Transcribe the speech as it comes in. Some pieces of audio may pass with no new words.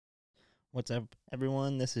What's up,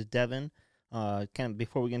 everyone? This is Devin. Kind of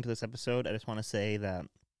before we get into this episode, I just want to say that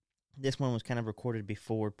this one was kind of recorded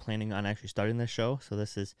before planning on actually starting this show. So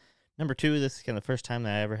this is number 2. This is kind of the first time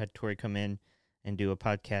that I ever had Tori come in and do a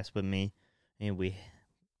podcast with me. And we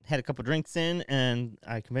had a couple drinks in, and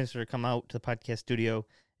I convinced her to come out to the podcast studio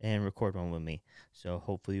and record one with me. So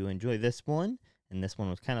hopefully you enjoy this one. And this one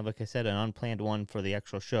was kind of, like I said, an unplanned one for the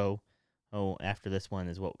actual show. After this one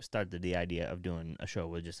is what started the idea of doing a show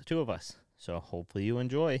with just the two of us. So hopefully you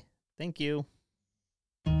enjoy. Thank you.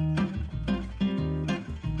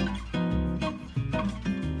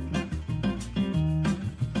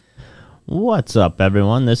 What's up,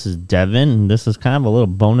 everyone? This is Devin. This is kind of a little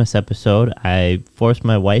bonus episode. I forced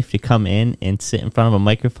my wife to come in and sit in front of a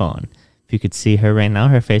microphone. If you could see her right now,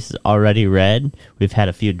 her face is already red. We've had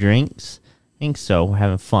a few drinks. I think so. We're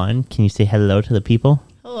having fun. Can you say hello to the people?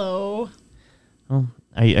 Hello. Oh,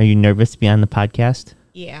 are you nervous to be on the podcast?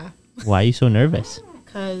 Yeah. Why are you so nervous?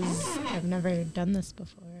 Because I've never done this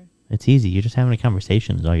before. It's easy. You're just having a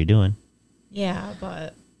conversation is all you're doing. Yeah,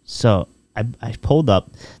 but... So, I pulled up.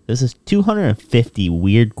 This is 250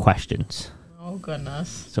 weird questions. Oh, goodness.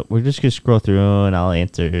 So, we're just going to scroll through and I'll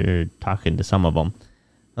answer talking to some of them.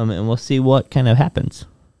 And we'll see what kind of happens.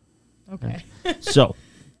 Okay. So,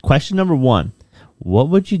 question number 1. What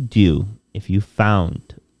would you do if you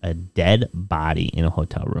found a dead body in a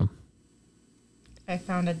hotel room? I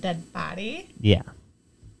found a dead body. Yeah.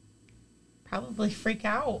 Probably freak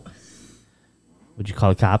out. Would you call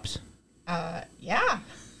the cops? Yeah.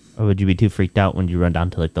 Or would you be too freaked out when you run down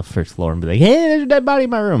to like the first floor and be like, hey, there's a dead body in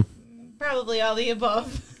my room? Probably all the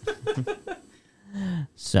above.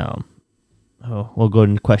 So, we'll go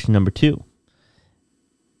into question number 2.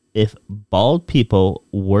 If bald people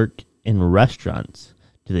work in restaurants,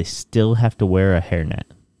 do they still have to wear a hairnet?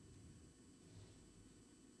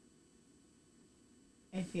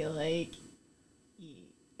 I feel like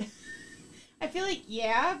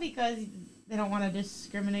yeah, because they don't want to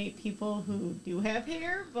discriminate people who do have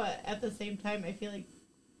hair, but at the same time, I feel like,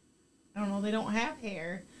 I don't know, they don't have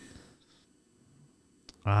hair.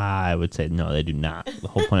 I would say no, they do not. The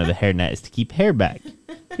whole point of a hairnet is to keep hair back.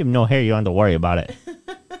 If you have no hair, you don't have to worry about it.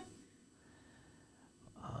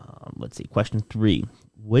 Let's see. Question 3.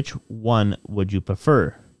 Which one would you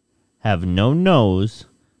prefer? Have no nose,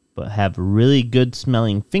 but have really good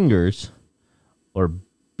smelling fingers, or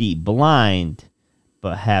be blind,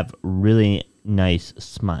 but have really nice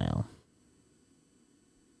smile?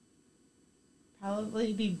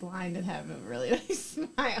 Probably be blind and have a really nice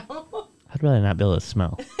smile. I'd rather not be able to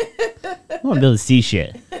smell. I want to be able to see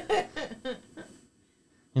shit.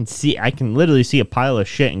 And see, I can literally see a pile of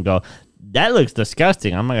shit and go, that looks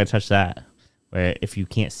disgusting. I'm not going to touch that. Where if you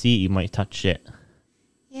can't see, you might touch shit.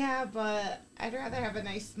 Yeah, but I'd rather have a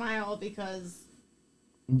nice smile because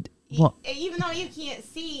Well, even though you can't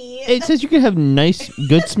see... it says you can have nice,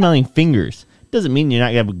 good smelling fingers. Doesn't mean you're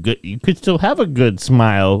not going to have a good... You could still have a good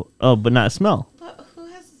smile, but not smell. But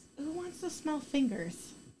who wants to smell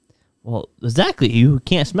fingers? Well, exactly. You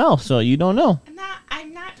can't smell, so you don't know.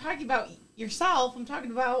 I'm not talking about yourself. I'm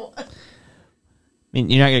talking about... I mean,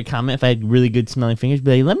 you're not going to comment if I had really good smelling fingers.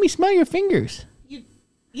 Be like, let me smell your fingers.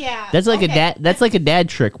 Yeah. That's like okay. a dad. That's like a dad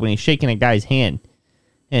trick when he's shaking a guy's hand.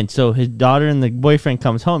 And so his daughter and the boyfriend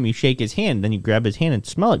comes home. You shake his hand, then you grab his hand and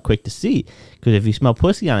smell it quick to see. Because if you smell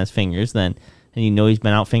pussy on his fingers, then and you know he's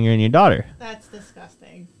been out fingering your daughter. That's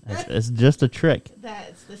disgusting. It's just a trick.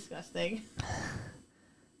 That's disgusting.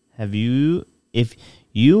 If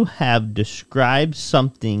you have described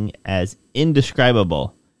something as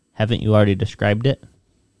indescribable, haven't you already described it?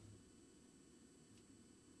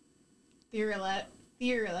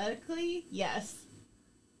 Theoretically, yes.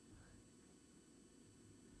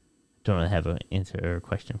 Don't really have an answer or a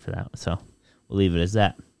question for that, so we'll leave it as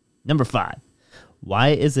that. Number 5. Why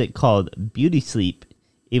is it called beauty sleep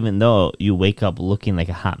even though you wake up looking like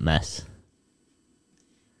a hot mess?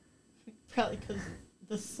 Probably because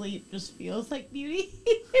the sleep just feels like beauty.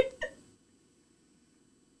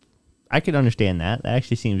 I could understand that. That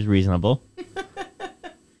actually seems reasonable.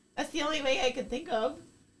 That's the only way I could think of.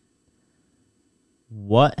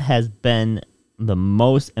 What has been the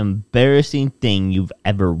most embarrassing thing you've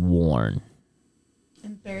ever worn?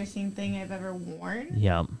 Embarrassing thing I've ever worn?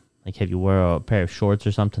 Yeah. Like, have you wore a pair of shorts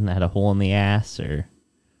or something that had a hole in the ass, or?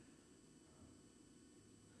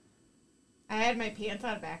 I had my pants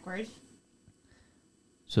on backwards.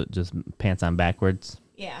 So just pants on backwards?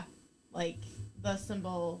 Yeah. Like, the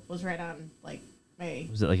symbol was right on, like, my...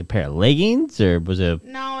 Was it like a pair of leggings, or was it...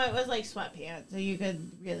 No, it was like sweatpants, so you could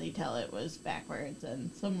really tell it was backwards.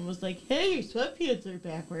 And someone was like, hey, your sweatpants are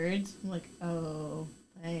backwards. I'm like, oh,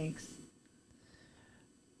 thanks.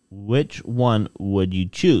 which one would you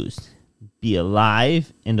choose? Be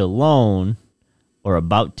alive and alone, or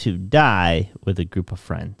about to die with a group of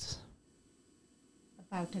friends?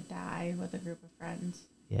 About to die with a group of friends.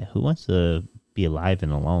 Yeah, who wants to be alive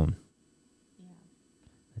and alone? Yeah.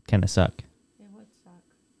 That kind of suck. It would suck.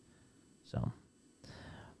 So,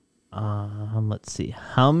 let's see.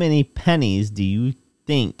 How many pennies do you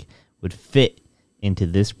think would fit into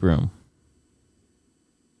this room?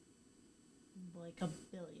 Like $1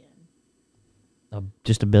 billion.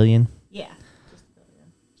 Just $1 billion? Yeah, just $1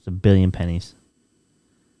 billion. It's $1 billion pennies.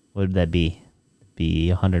 What would that be? Be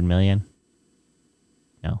 100 million?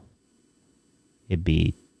 No. It'd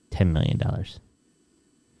be $10 million.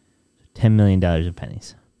 $10 million of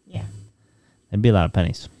pennies. Yeah. That'd be a lot of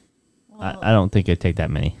pennies. Well, I don't think it'd take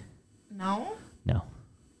that many. No? No.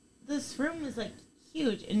 This room is like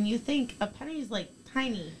huge, and you think a penny is like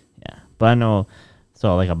tiny. Yeah. But I know,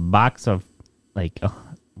 so like a box of, like,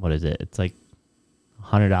 what is it? It's like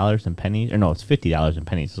 $100 in pennies. Or no, it's $50 in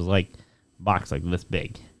pennies. So it's like a box like this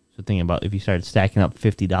big. So thinking about if you started stacking up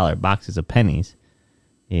 $50 boxes of pennies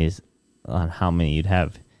is on how many you'd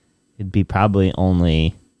have. It'd be probably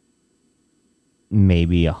only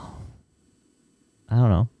maybe, I don't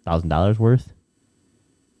know, $1,000 worth.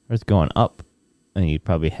 Or it's going up. And you'd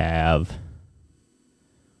probably have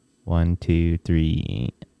 1, 2,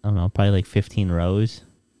 3, I don't know, probably like 15 rows.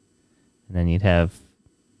 And then you'd have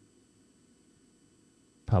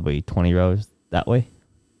probably 20 rows that way.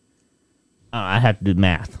 I have to do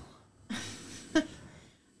math.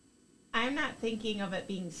 I'm not thinking of it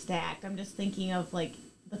being stacked. I'm just thinking of like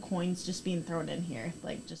the coins just being thrown in here.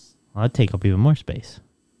 Like just. Well, that'd take up even more space.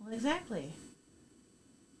 Well, exactly.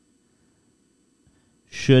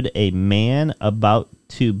 Should a man about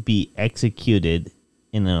to be executed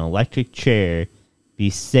in an electric chair be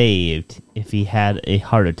saved if he had a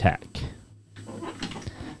heart attack?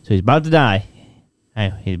 So he's about to die.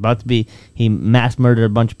 He mass murdered a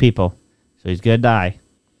bunch of people. So he's going to die.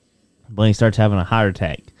 But he starts having a heart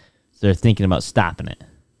attack. So they're thinking about stopping it.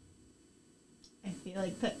 I feel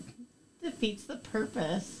like that defeats the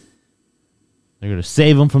purpose. They're going to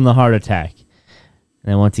save him from the heart attack.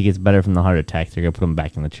 And then once he gets better from the heart attack, they're going to put him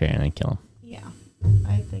back in the chair and then kill him. Yeah.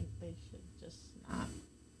 I think they should just not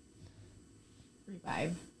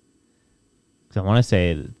revive. Because I want to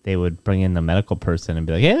say that they would bring in the medical person and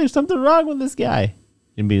be like, hey, there's something wrong with this guy.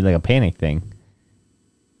 It'd be like a panic thing.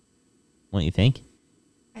 What do you think?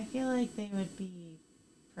 I feel like they would be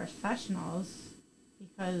professionals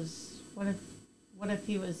because what if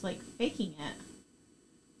he was like faking it?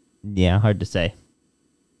 Yeah, hard to say.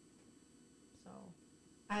 So,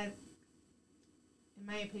 in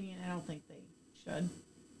my opinion, I don't think they should.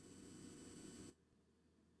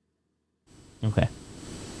 Okay.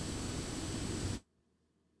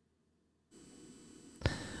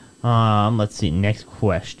 Let's see. Next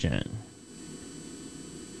question.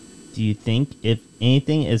 Do you think if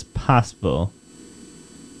anything is possible,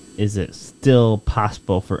 is it still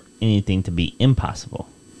possible for anything to be impossible?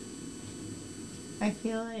 I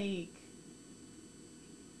feel like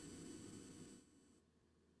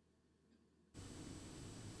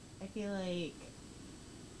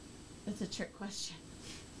it's a trick question.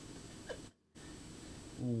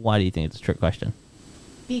 Why do you think it's a trick question?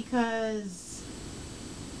 Because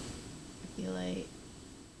I feel like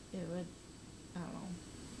it would, I don't know.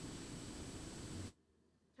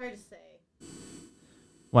 Hard to say.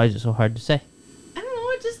 Why is it so hard to say? I don't know,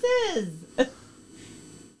 it just is.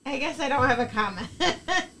 I guess I don't have a comment.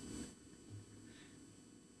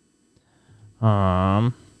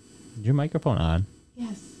 Is your microphone on?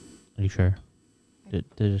 Yes. Are you sure?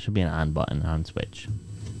 There should be an on button, on switch.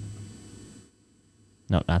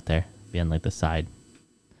 No, not there. Be on like the side.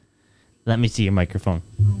 Let me see your microphone.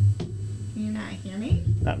 Oh. Can you not hear me?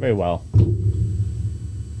 Not very well.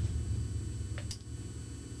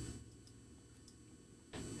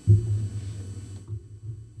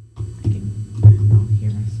 I can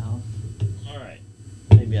hear myself. Alright.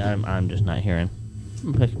 Maybe I'm just not hearing.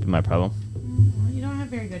 That could be my problem. Well, you don't have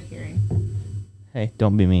very good hearing. Hey,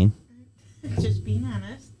 don't be mean. Just being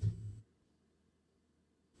honest.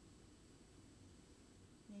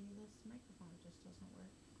 Maybe this microphone just doesn't work.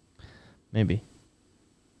 Maybe.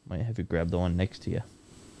 Might have you grab the one next to you.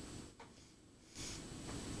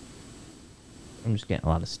 I'm just getting a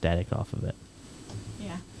lot of static off of it.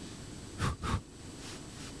 Yeah.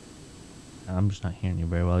 I'm just not hearing you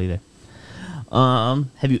very well either.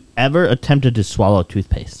 Have you ever attempted to swallow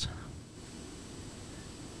toothpaste?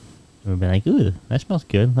 We've been like, ooh, that smells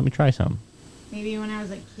good. Let me try some. Maybe when I was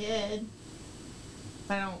a kid,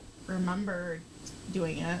 but I don't remember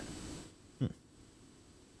doing it.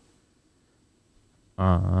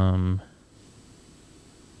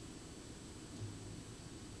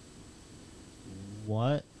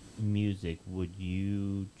 What music would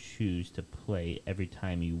you choose to play every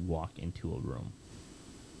time you walk into a room?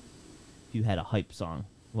 If you had a hype song,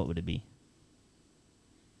 what would it be?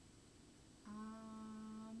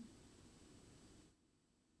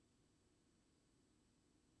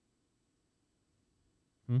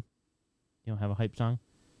 You don't have a hype song?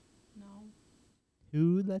 No.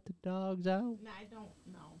 Who let the dogs out? No, I don't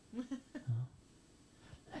know.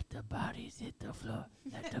 Let the bodies hit the floor.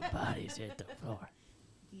 Let the bodies hit the floor.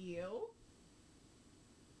 You?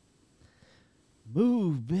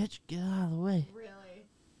 Move, bitch. Get out of the way. Really?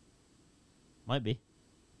 Might be.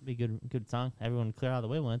 Be a good song. Everyone would clear out of the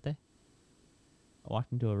way, wouldn't they? I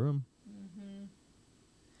walked into a room. Mm-hmm.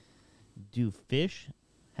 Do fish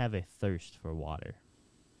have a thirst for water?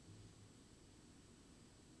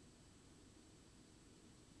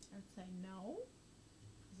 I'd say no.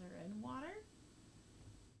 Because they're in water.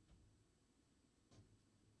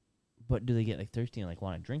 But do they get like thirsty and like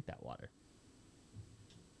want to drink that water?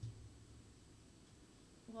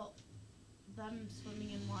 Well, them swimming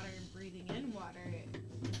in water and breathing in water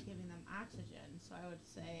is giving them oxygen. So I would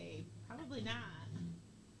say probably not.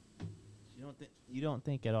 You don't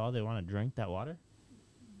think at all they want to drink that water?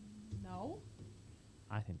 No.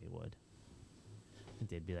 I think they would. I think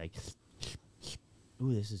they'd be like,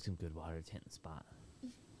 "Ooh, this is some good water. It's hitting the spot."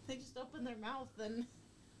 They just open their mouth and.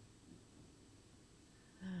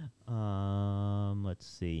 Let's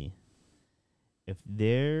see. Is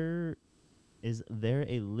there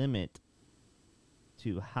a limit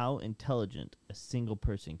to how intelligent a single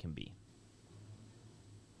person can be?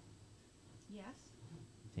 Yes.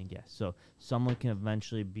 I think yes. So someone can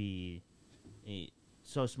eventually be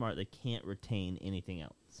so smart they can't retain anything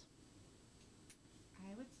else.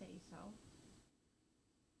 I would say so.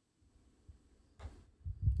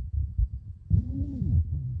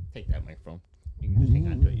 Take that microphone. You can just hang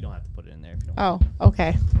on to it. You don't have to put it in there if you don't want. Oh,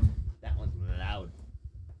 okay. That one's loud.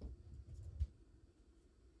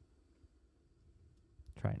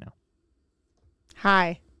 Try now.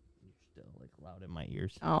 Hi. You're still like loud in my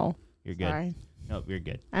ears. Oh. You're good. Sorry. Nope, you're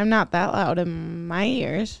good. I'm not that loud in my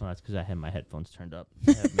ears. Well, that's because I had my headphones turned up.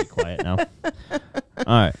 I have to be quiet now. All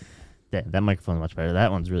right. That microphone's much better.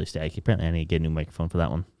 That one's really staticky. Apparently, I need to get a new microphone for that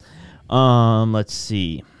one. Let's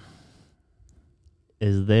see.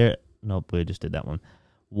 Nope, we just did that one.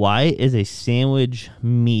 Why is a sandwich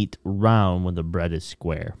meat round when the bread is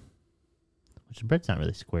square? Which the bread's not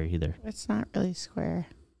really square either. It's not really square.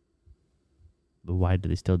 But why do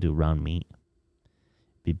they still do round meat?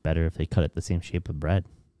 It'd be better if they cut it the same shape of bread.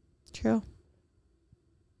 True.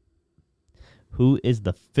 Who is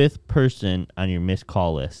the 5th person on your missed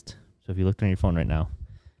call list? So if you looked on your phone right now.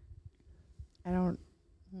 I don't.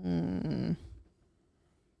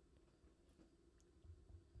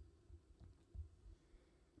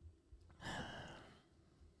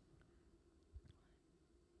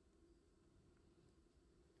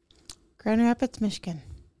 Grand Rapids, Michigan.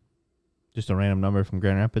 Just a random number from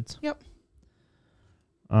Grand Rapids? Yep.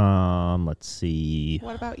 Let's see.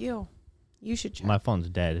 What about you? You should check. My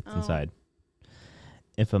phone's dead. It's inside.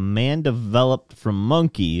 If a man developed from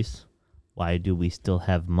monkeys, why do we still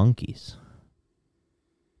have monkeys?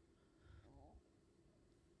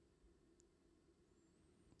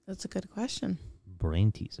 That's a good question.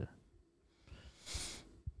 Brain teaser.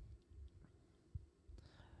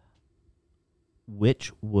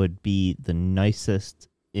 Which would be the nicest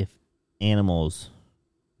if animals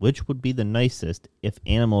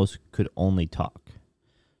could only talk?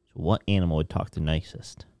 So what animal would talk the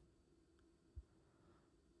nicest?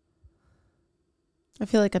 I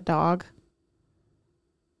feel like a dog.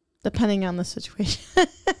 Depending on the situation. I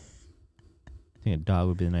think a dog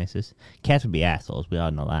would be the nicest. Cats would be assholes. We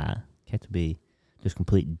all know that. Cats would be just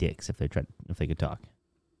complete dicks if they could talk.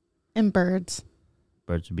 And birds.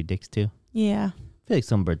 Birds would be dicks too. Yeah. I feel like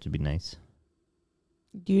some birds would be nice.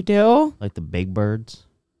 You do? Like the big birds.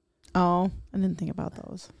 Oh, I didn't think about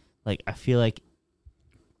those. Like I feel like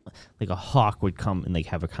a hawk would come and like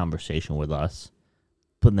have a conversation with us,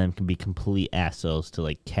 but then can be complete assholes to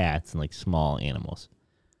like cats and like small animals.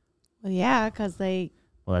 Well, yeah, because they...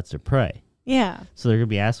 Well, that's their prey. Yeah. So they're going to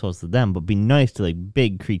be assholes to them, but be nice to like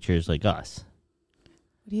big creatures like us.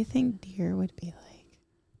 What do you think deer would be like?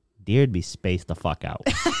 Deer would be spaced the fuck out.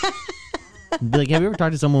 Be like, have you ever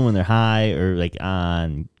talked to someone when they're high or like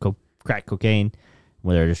on crack cocaine,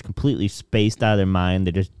 where they're just completely spaced out of their mind?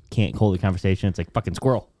 They just can't hold a conversation. It's like fucking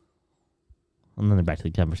squirrel. And then they're back to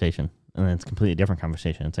the conversation. And then it's a completely different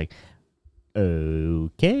conversation. It's like,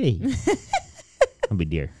 okay. I'll be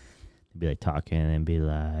deer. They'd be like talking and be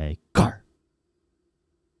like, car.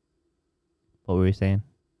 What were you saying?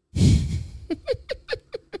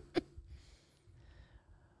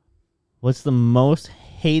 What's the most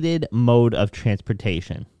hated mode of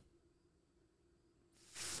transportation?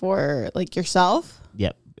 For, like, yourself?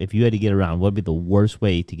 Yep. If you had to get around, what would be the worst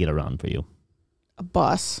way to get around for you? A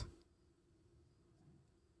bus.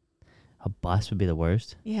 A bus would be the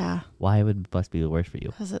worst? Yeah. Why would a bus be the worst for you?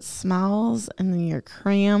 Because it smells, and then you're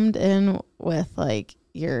crammed in with, like,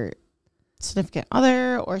 your significant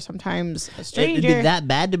other or sometimes a stranger. It'd be that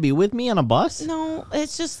bad to be with me on a bus? No,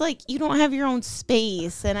 it's just like you don't have your own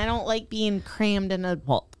space, and I don't like being crammed in a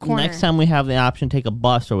corner. Next time we have the option, take a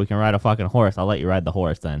bus or we can ride a fucking horse. I'll let you ride the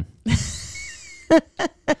horse then.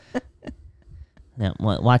 Now,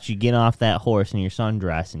 watch you get off that horse in your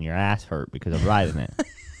sundress and your ass hurt because of riding it.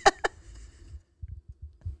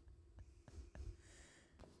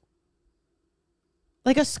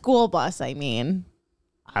 Like a school bus, I mean.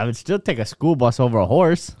 I would still take a school bus over a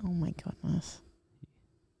horse. Oh my goodness.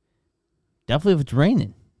 Definitely if it's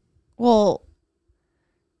raining. Well,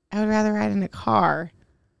 I would rather ride in a car.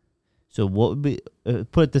 So what would be?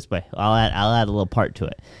 Put it this way. I'll add a little part to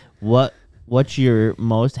it. What's your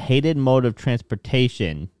most hated mode of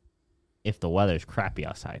transportation if the weather's crappy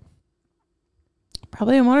outside?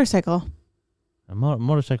 Probably a motorcycle. A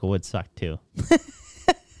motorcycle would suck too.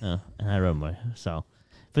 And I rode one, so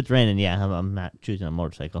if it's raining, yeah, I'm not choosing a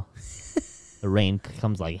motorcycle. The rain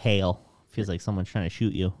comes like hail. Feels like someone's trying to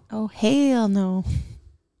shoot you. Oh, hell no.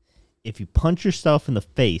 If you punch yourself in the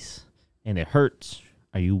face and it hurts,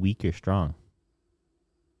 are you weak or strong?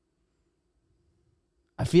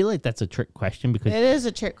 I feel like that's a trick question because it is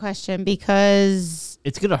a trick question because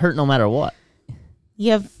it's going to hurt no matter what.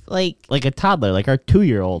 You have like a toddler, like our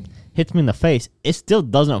 2-year-old hits me in the face. It still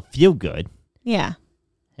doesn't feel good. Yeah.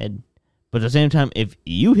 But at the same time, if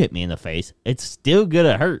you hit me in the face, it's still going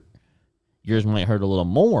to hurt. Yours might hurt a little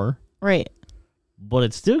more. Right. But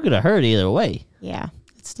it's still going to hurt either way. Yeah,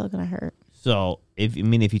 it's still going to hurt. So, if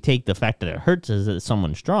you take the fact that it hurts as that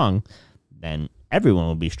someone's strong, then everyone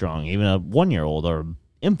will be strong, even a 1-year-old or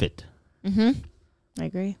infant. Mm-hmm. I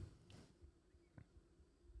agree.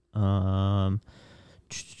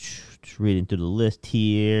 Just reading through the list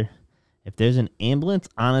here. If there's an ambulance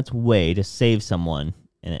on its way to save someone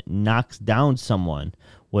and it knocks down someone,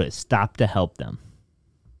 would it stop to help them?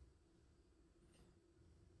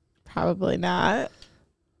 Probably not.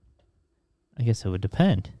 I guess it would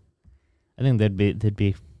depend. I think there'd be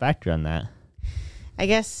a factor on that. I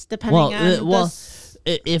guess depending on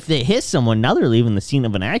if they hit someone, now they're leaving the scene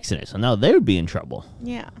of an accident, so now they would be in trouble.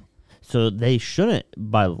 Yeah. So they shouldn't,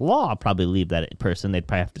 by law, probably leave that person. They'd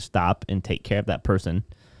probably have to stop and take care of that person,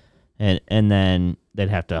 and then they'd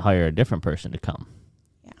have to hire a different person to come.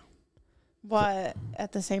 Yeah. But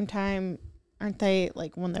at the same time, aren't they,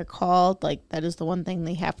 like, when they're called, like, that is the one thing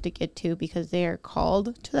they have to get to because they are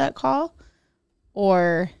called to that call?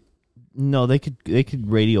 Or... No, they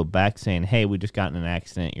could radio back saying, "Hey, we just got in an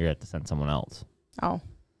accident. You're have to send someone else." Oh.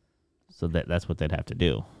 So that's what they'd have to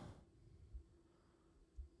do.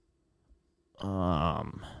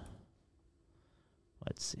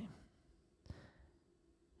 Let's see.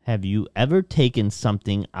 Have you ever taken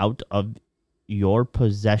something out of your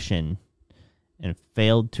possession and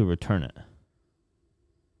failed to return it?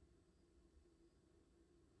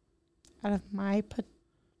 Out of my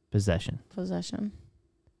possession.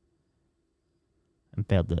 And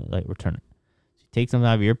failed to return it. So you take something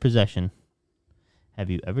out of your possession. Have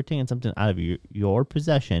you ever taken something out of your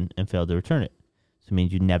possession and failed to return it? So it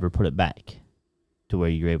means you never put it back to where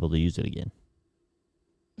you're able to use it again.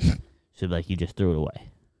 So like you just threw it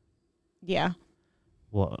away. Yeah.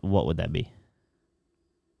 What would that be?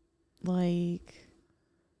 Like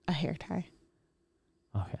a hair tie.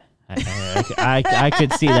 Okay. I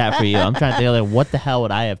could see that for you. I'm trying to think like, what the hell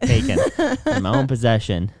would I have taken in my own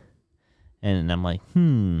possession? And I'm like,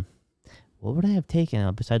 what would I have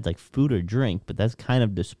taken besides like food or drink? But that's kind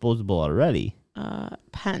of disposable already.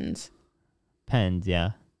 Pens. Pens,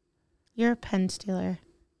 yeah. You're a pen stealer.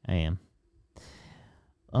 I am.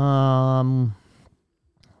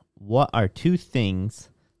 What are 2 things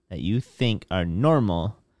that you think are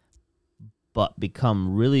normal but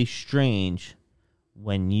become really strange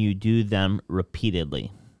when you do them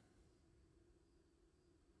repeatedly?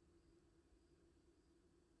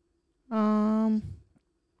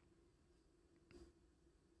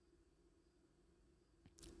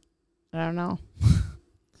 I don't know.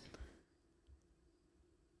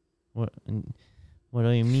 What do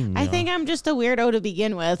you mean? I think I'm just a weirdo to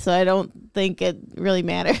begin with, so I don't think it really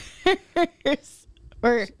matters.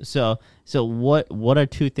 So what are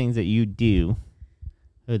 2 things that you do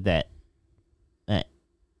that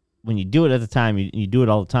when you do it at the time, you do it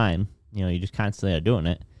all the time, You know, you just constantly are doing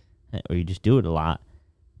it, or you just do it a lot.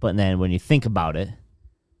 But then when you think about it,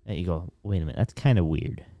 you go, wait a minute, that's kind of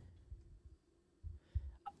weird.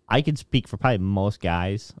 I could speak for probably most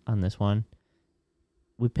guys on this one.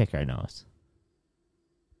 We pick our nose.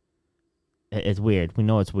 It's weird. We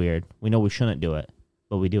know it's weird. We know we shouldn't do it,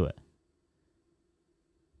 but we do it.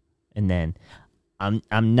 And then I'm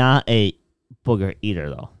not a booger eater,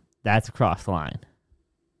 though. That's across the line.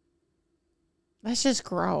 That's just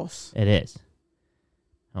gross. It is.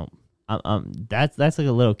 That's like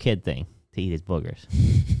a little kid thing to eat his boogers.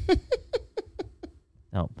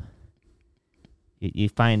 Nope. You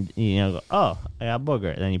find, go, oh, I got a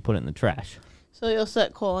booger. And then you put it in the trash. So you'll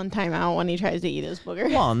set Cole in timeout when he tries to eat his booger?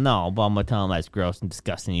 Well, no, but I'm going to tell him that's gross and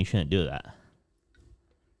disgusting. You shouldn't do that.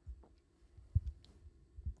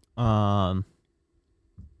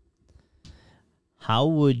 How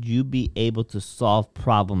would you be able to solve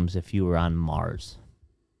problems if you were on Mars?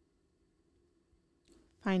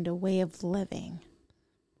 Find a way of living.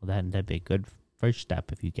 Well, that'd be a good first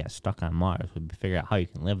step if you get stuck on Mars. Would be figure out how you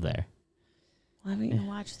can live there. Well, haven't you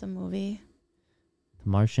watched the movie? The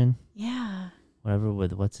Martian? Yeah. Whatever,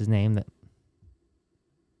 with what's his name?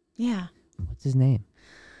 Yeah. What's his name?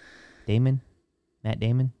 Damon? Matt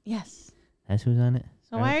Damon? Yes. That's who's on it?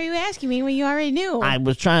 So why are you asking me when you already knew? I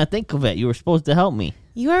was trying to think of it. You were supposed to help me.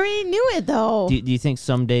 You already knew it, though. Do you think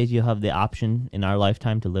some days you'll have the option in our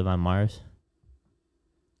lifetime to live on Mars?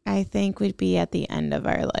 I think we'd be at the end of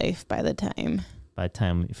our life by the time. By the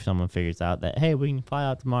time if someone figures out that, hey, we can fly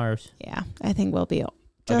out to Mars. Yeah, I think we'll be I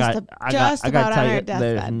just about on our there's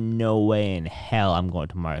deathbed. no way in hell I'm going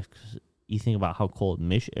to Mars. 'Cause you think about how cold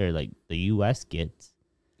the U.S. gets.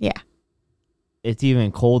 Yeah. It's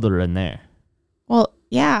even colder in there. Well,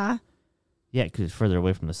 yeah. Yeah, because it's further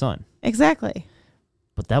away from the sun. Exactly.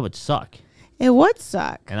 But that would suck. It would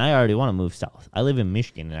suck. And I already want to move south. I live in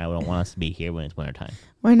Michigan, and I don't want us to be here when it's wintertime.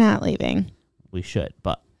 We're not leaving. We should,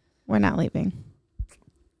 but We're not leaving.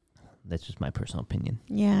 that's just my personal opinion.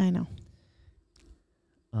 Yeah, I know.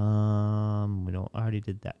 We already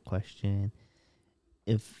did that question.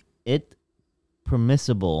 If it's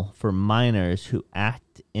permissible for minors who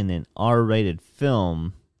act in an R-rated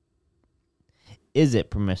film, is it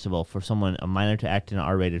permissible for a minor to act in an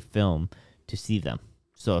R-rated film to see them?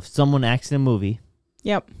 So if someone acts in a movie,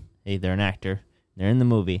 Yep. hey, they're an actor, they're in the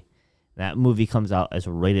movie, that movie comes out as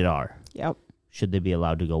rated R. Yep. Should they be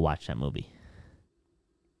allowed to go watch that movie?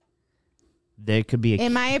 There could be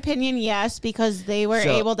In my opinion, yes, because they were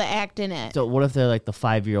able to act in it. So what if they're like the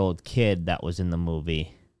 5-year-old kid that was in the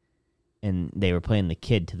movie and they were playing the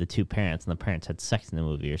kid to the two parents and the parents had sex in the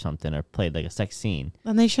movie or something or played like a sex scene?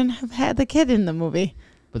 Then they shouldn't have had the kid in the movie.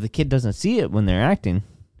 But the kid doesn't see it when they're acting.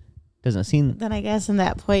 Doesn't see. Then I guess in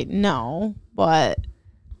that point, no. But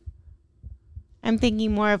I'm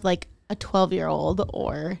thinking more of like a 12-year-old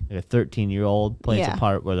or... Like a 13-year-old plays a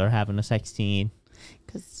part where they're having a sex scene.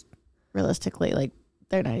 Because realistically, like,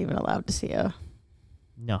 they're not even allowed to see a...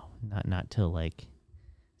 No, not till like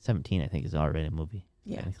 17, I think, is already a movie.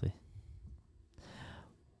 Yeah. Technically.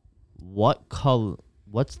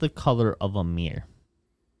 What's the color of a mirror?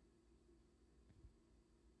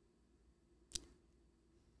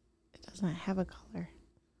 It doesn't have a color.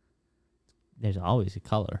 There's always a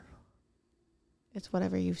color. It's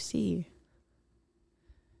whatever you see.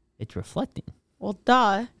 It's reflecting. Well,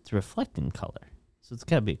 duh. It's reflecting color. So it's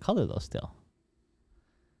got to be a color, though, still.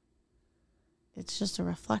 It's just a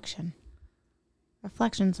reflection.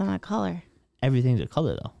 Reflection's not a color. Everything's a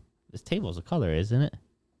color, though. This table's a color, isn't it?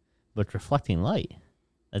 But it's reflecting light.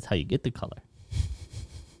 That's how you get the color.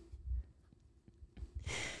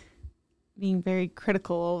 Being very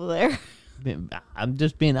critical over there. I'm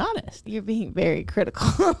just being honest. You're being very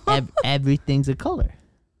critical. Everything's a color.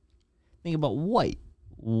 Think about white.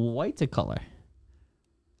 White's a color.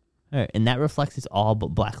 All right, and that reflects it's all but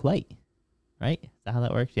black light. Right? Is that how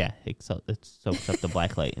that works? Yeah. It soaks up the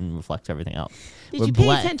black light and reflects everything else. Did you pay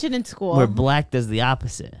attention in school? Where black does the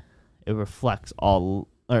opposite. It reflects all,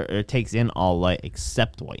 or it takes in all light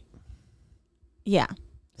except white. Yeah.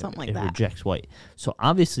 Something like that. It rejects white. So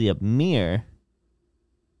obviously a mirror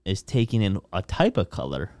is taking in a type of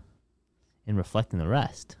color and reflecting the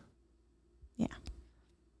rest. Yeah.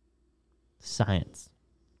 Science.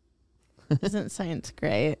 Isn't science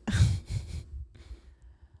great?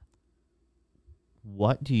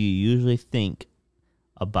 What do you usually think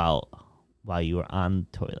about while you are on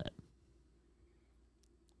the toilet?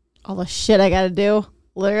 All the shit I gotta do.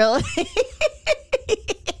 Literally.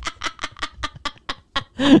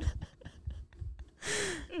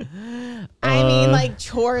 I mean, like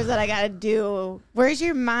chores that I gotta do. Where's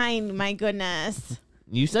your mind? My goodness.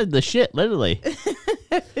 You said the shit, literally.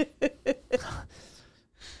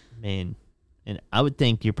 mean, and I would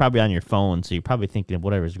think you're probably on your phone, so you're probably thinking of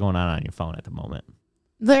whatever's going on your phone at the moment.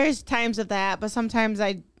 There's times of that, but sometimes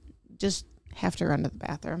I just have to run to the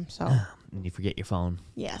bathroom. So And you forget your phone.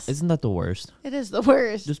 yes, Isn't that the worst? it is the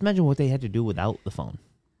worst. Just imagine what they had to do without the phone.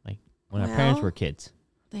 Like when our parents were kids.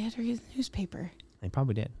 They had to read the newspaper. They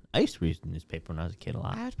probably did. I used to read the newspaper when I was a kid a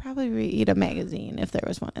lot. I would probably read a magazine if there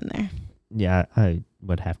was one in there. Yeah, I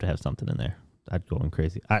would have to have something in there. I'd go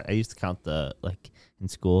crazy. I used to count the, like, in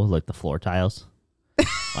school, like, the floor tiles.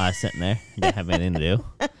 While I was sitting there, I didn't have anything to do.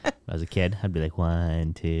 When I was a kid, I'd be like,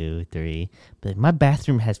 1, 2, 3. But like, my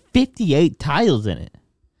bathroom has 58 tiles in it.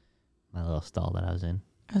 My little stall that I was in.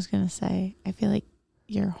 I was going to say, I feel like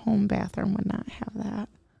your home bathroom would not have that.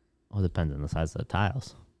 Well, it depends on the size of the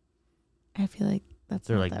tiles. I feel like that's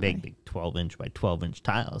They're not like that big, many. 12-inch by 12-inch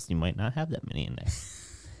tiles. You might not have that many in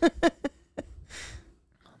there.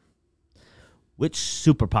 Which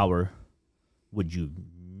superpower would you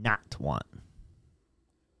not want?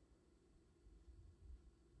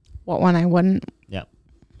 What one I wouldn't? Yep.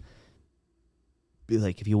 Be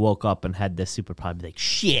like, if you woke up and had this superpower, be like,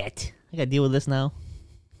 shit, I gotta deal with this now.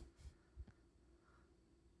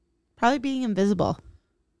 Probably being invisible.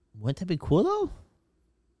 Wouldn't that be cool, though?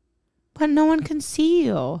 But no one can see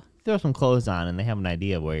you. Throw some clothes on and they have an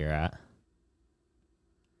idea of where you're at.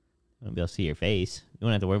 You won't be able to see your face. You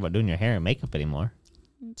won't have to worry about doing your hair and makeup anymore.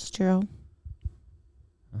 It's true.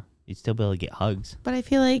 You'd still be able to get hugs. But I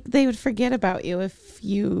feel like they would forget about you if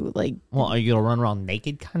you, like... Well, are you going to run around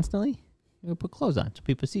naked constantly? You're going to put clothes on so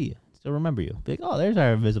people see you. Still remember you. Be like, oh, there's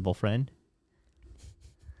our invisible friend.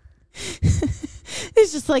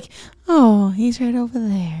 It's just like, oh, he's right over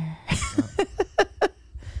there.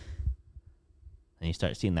 And you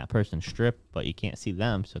start seeing that person strip, but you can't see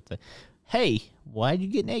them. So it's like, hey, why'd you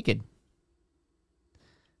get naked?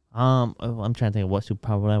 I'm trying to think of what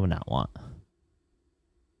superpower I would not want. I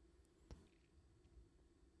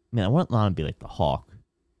mean, I wouldn't want to be like the Hawk,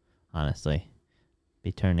 honestly.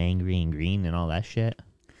 They turn angry and green and all that shit.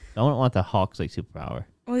 I wouldn't want the Hawk's like superpower.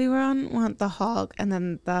 Well, you wouldn't want the Hulk and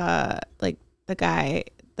then the guy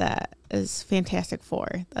that is Fantastic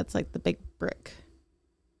Four. That's like the big brick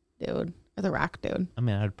dude or the rock dude. I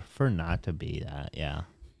mean, I'd prefer not to be that, yeah.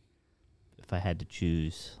 If I had to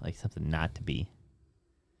choose like something not to be.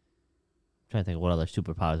 I'm trying to think of what other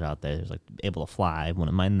superpowers are out there. There's like able to fly.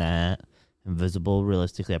 Wouldn't mind that. Invisible,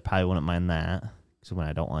 realistically, I probably wouldn't mind that. So when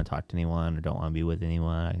I don't want to talk to anyone or don't want to be with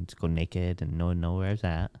anyone, I can just go naked and no one know where I was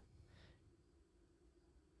at.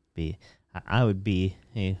 I would be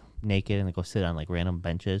naked and go sit on like random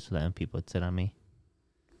benches so that people would sit on me.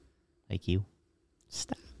 Like you.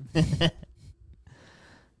 Stop.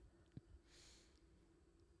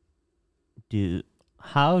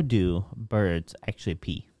 How do birds actually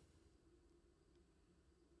pee?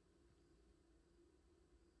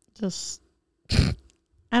 Just,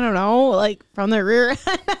 I don't know, like from the rear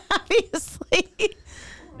end, obviously.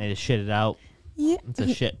 They just shit it out. Yeah. It's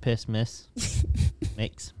a shit, piss, miss.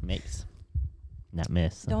 Makes. Not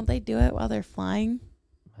miss. Don't they do it while they're flying?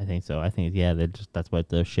 I think so. I think, yeah, that's why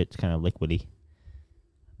the shit's kind of liquidy.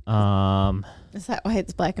 Is that why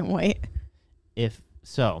it's black and white? If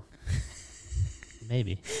so,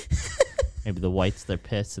 maybe. Maybe the white's their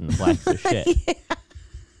piss and the black's their shit.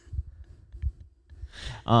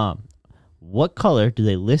 Yeah. What color do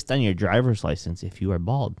they list on your driver's license if you are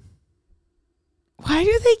bald? Why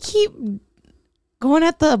do they keep going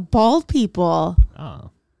at the bald people? Oh,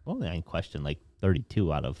 well, I question like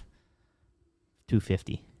 32 out of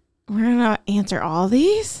 250. We're going to answer all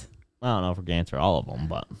these? I don't know if we're going to answer all of them,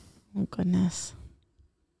 but... Oh, goodness.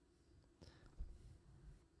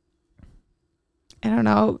 I don't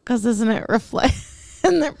know, because isn't it reflect?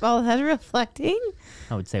 And they're both head reflecting?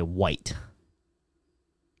 I would say white.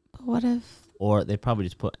 But what if... Or they probably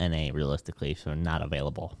just put NA realistically, so not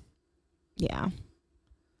available. Yeah.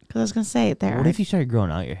 Because I was going to say, What if you started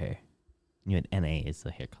growing out your hair? You had NA as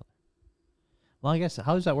the hair color. Well, I guess,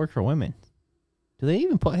 how does that work for women? Do they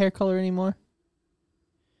even put hair color anymore?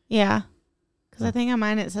 Yeah. Because I think on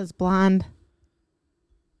mine it says blonde.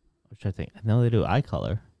 Which I think, I know they do eye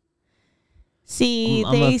color. See,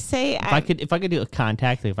 they say... If I could do a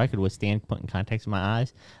contact, like if I could withstand putting contacts in my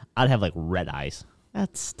eyes, I'd have like red eyes.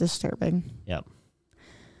 That's disturbing. Yep.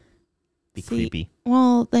 Be creepy.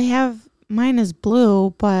 Well, they have... Mine is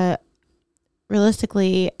blue, but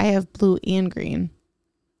realistically, I have blue and green.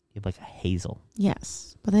 You have like a hazel.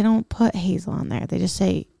 Yes, but they don't put hazel on there. They just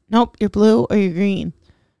say, nope, you're blue or you're green.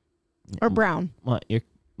 Or brown. Well, you're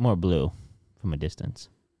more blue from a distance.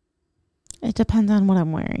 It depends on what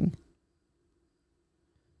I'm wearing.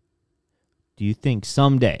 Do you think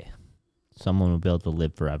someday someone will be able to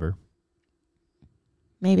live forever?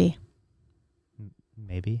 Maybe.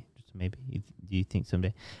 Maybe, just maybe. Do you think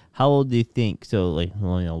someday? How old do you think? So, like,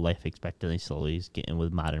 life expectancy slowly is getting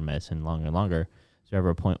with modern medicine longer and longer. Is there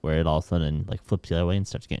ever a point where it all of a sudden like flips the other way and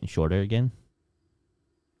starts getting shorter again?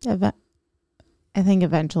 I think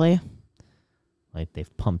eventually. Like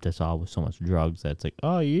they've pumped us all with so much drugs that it's like,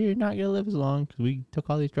 oh, you're not gonna live as long because we took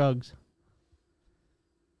all these drugs.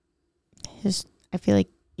 I feel like,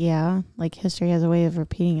 yeah, like history has a way of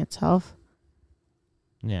repeating itself.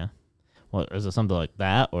 Yeah. Well, is it something like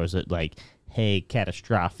that, or is it like, hey,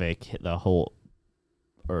 catastrophic, the whole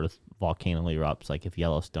Earth volcano erupts, like if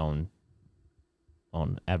Yellowstone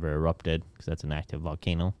ever erupted, because that's an active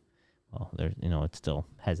volcano. Well, there's, it still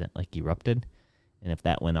hasn't like erupted, and if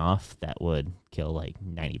that went off, that would kill like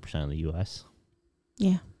 90% of the U.S.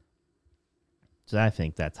 Yeah. So I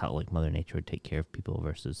think that's how like Mother Nature would take care of people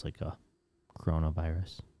versus like a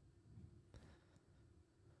coronavirus.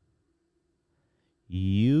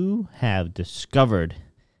 You have discovered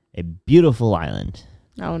a beautiful island.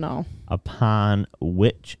 Oh, no. Upon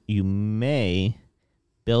which you may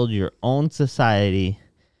build your own society,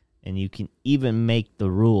 and you can even make the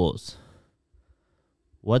rules.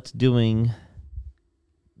 What's going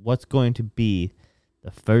to be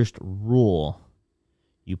the first rule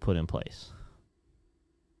you put in place?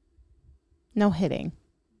 No hitting.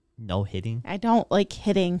 No hitting? I don't like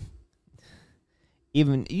hitting.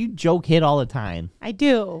 Even you joke hit all the time. I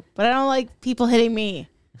do, but I don't like people hitting me.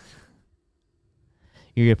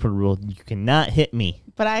 You're going to put a rule, you cannot hit me.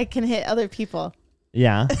 But I can hit other people.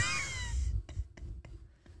 Yeah.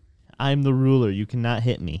 I'm the ruler. You cannot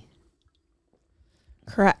hit me.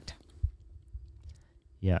 Correct.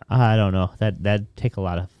 Yeah, I don't know. That'd take a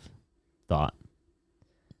lot of thought.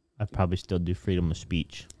 I'd probably still do freedom of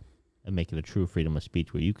speech and make it a true freedom of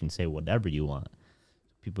speech where you can say whatever you want.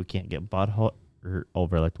 People can't get butthurt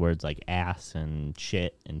over like words like ass and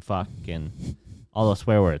shit and fuck and all those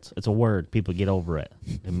swear words. It's a word. People get over it.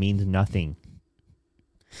 It means nothing.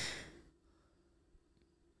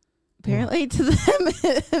 Apparently to them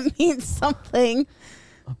it means something.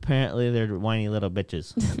 Apparently they're whiny little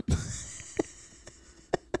bitches.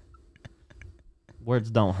 Words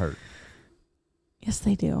don't hurt. Yes,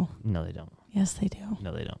 they do. No, they don't. Yes, they do.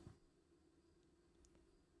 No, they don't.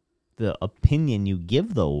 The opinion you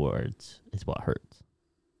give the words is what hurts.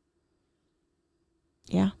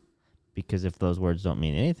 Yeah. Because if those words don't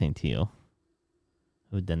mean anything to you,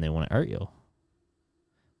 then they want to hurt you.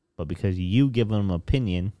 But because you give them an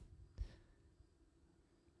opinion...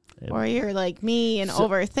 Or you're like me and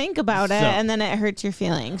overthink about it, and then it hurts your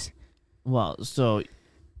feelings. Well, so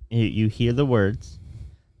you hear the words,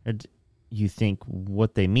 you think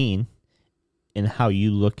what they mean, and how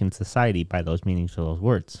you look in society by those meanings of those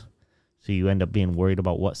words. So you end up being worried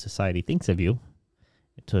about what society thinks of you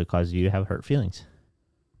until it causes you to have hurt feelings.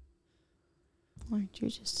 Aren't you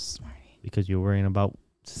just a smarty? Because you're worrying about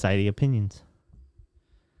society opinions.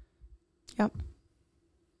 Yep.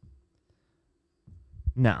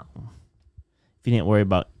 Now, if you didn't worry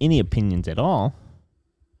about any opinions at all,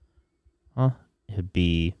 it'd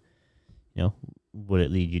be, would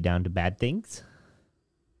it lead you down to bad things?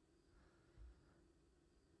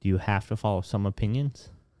 Do you have to follow some opinions?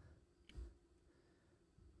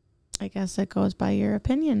 I guess it goes by your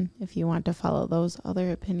opinion if you want to follow those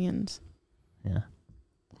other opinions. Yeah.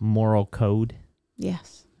 Moral code?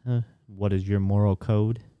 Yes. What is your moral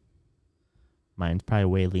code? Mine's probably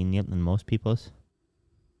way lenient than most people's.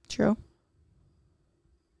 True.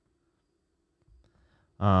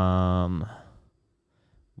 Why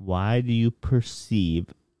do you perceive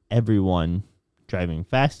everyone driving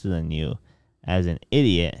faster than you as an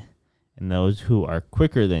idiot and those who are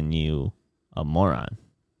quicker than you a moron?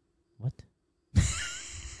 What?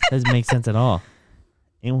 Doesn't make sense at all.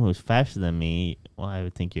 Anyone who's faster than me, well, I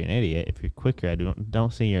would think you're an idiot. If you're quicker, I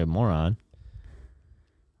don't say you're a moron.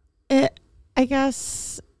 I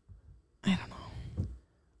guess, I don't know.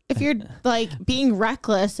 If you're like being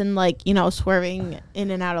reckless and like, swerving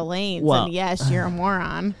in and out of lanes, then yes, you're a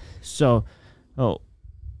moron. So,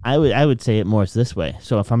 I would say it more this way.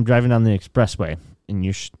 So if I'm driving down the expressway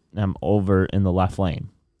and I'm over in the left lane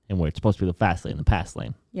and where it's supposed to be the fast lane, the pass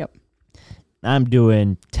lane. Yep. I'm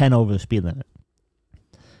doing 10 over the speed limit.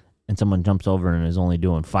 And someone jumps over and is only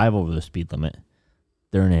doing 5 over the speed limit.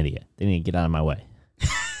 They're an idiot. They need to get out of my way.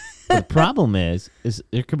 The problem is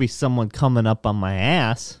there could be someone coming up on my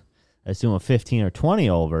ass that's doing 15 or 20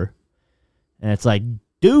 over, and it's like,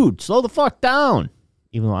 dude, slow the fuck down,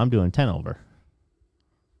 even though I'm doing 10 over.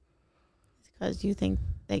 It's because you think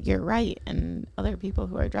that you're right and other people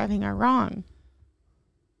who are driving are wrong.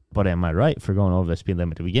 But am I right for going over the speed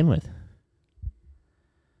limit to begin with?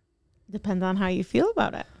 Depends on how you feel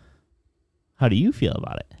about it. How do you feel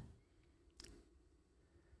about it?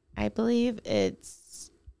 I believe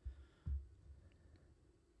it's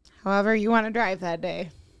however you want to drive that day.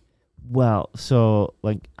 Well, so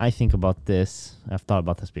like I think about this. I've thought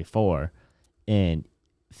about this before, and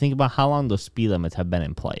think about how long those speed limits have been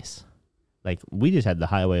in place. Like we just had the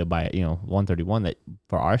highway by 131 that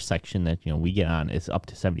for our section that we get on is up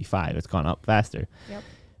to 75. It's gone up faster. Yep.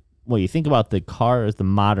 Well, you think about the cars, the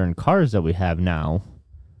modern cars that we have now.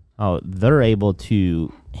 Oh, they're able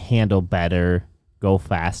to handle better, go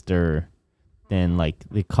faster than like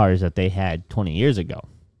the cars that they had 20 years ago.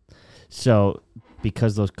 So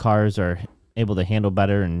because those cars are able to handle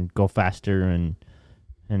better and go faster and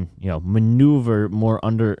maneuver more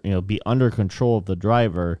under, be under control of the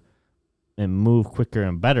driver and move quicker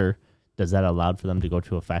and better, does that allow for them to go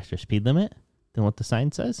to a faster speed limit than what the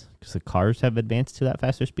sign says? Because the cars have advanced to that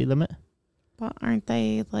faster speed limit. But aren't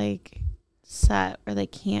they like set or they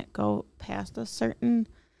can't go past a certain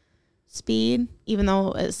speed, even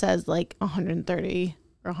though it says like 130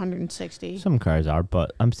 or 160? Some cars are,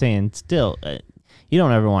 but I'm saying still, you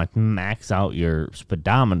don't ever want to max out your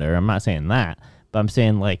speedometer. I'm not saying that, but I'm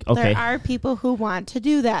saying like, okay. There are people who want to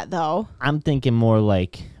do that though. I'm thinking more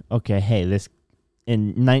like, okay, hey, this in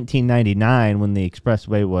 1999 when the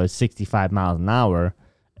expressway was 65 miles an hour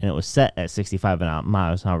and it was set at 65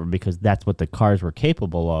 miles an hour because that's what the cars were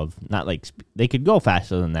capable of. Not like they could go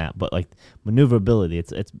faster than that, but like maneuverability.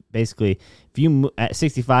 It's basically if you at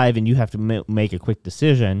 65 and you have to make a quick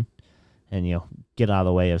decision and get out of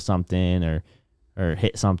the way of something or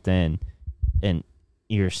hit something, and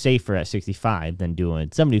you're safer at 65 than doing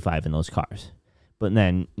 75 in those cars. But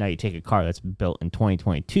then now you take a car that's built in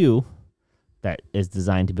 2022 that is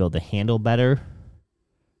designed to be able to handle better.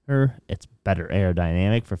 It's better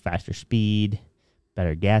aerodynamic for faster speed,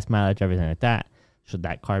 better gas mileage, everything like that. Should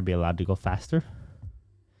that car be allowed to go faster?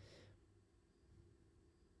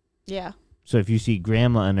 Yeah. So if you see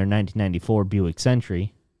Grandma in her 1994 Buick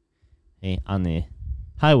Century on the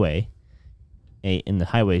highway, and the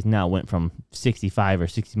highways now went from 65 or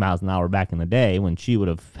 60 miles an hour back in the day when she would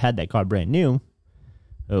have had that car brand new,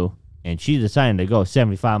 and she decided to go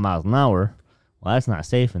 75 miles an hour, well, that's not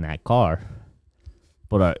safe in that car.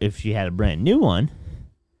 But if she had a brand new one,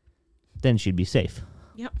 then she'd be safe.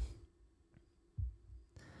 Yep.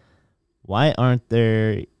 Why aren't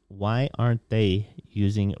they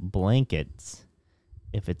using blankets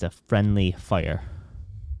if it's a friendly fire?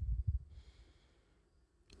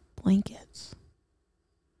 Blankets.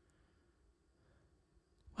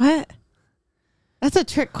 What? That's a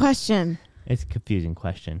trick question. It's a confusing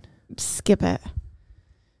question. Skip it.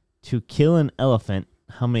 To kill an elephant,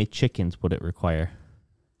 how many chickens would it require?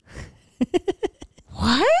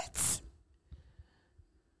 What?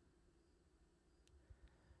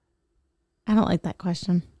 I don't like that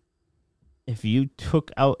question. If you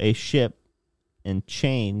took out a ship and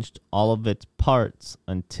changed all of its parts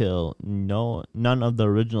until none of the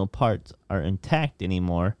original parts are intact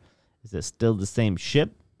anymore, is it still the same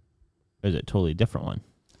ship or is it a totally different one?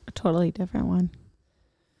 A totally different one.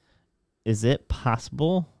 Is it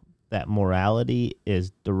possible that morality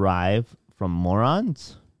is derived from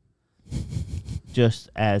morons? Just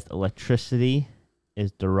as electricity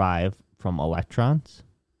is derived from electrons?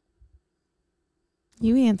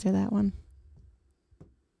 You answer that one.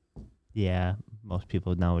 Yeah, most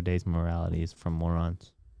people nowadays morality is from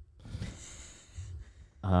morons.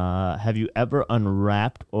 Have you ever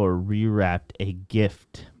unwrapped or rewrapped a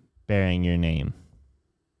gift bearing your name?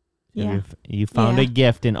 Yeah. You found a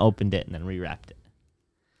gift and opened it and then rewrapped it.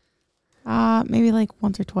 Maybe like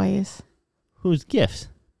once or twice. Whose gifts?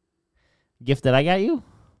 Gift that I got you?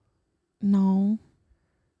 No.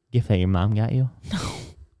 Gift that your mom got you? No.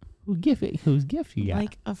 Whose gift you got?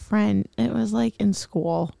 Like a friend. It was like in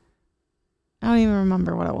school. I don't even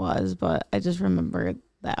remember what it was, but I just remember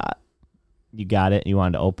that. You got it, you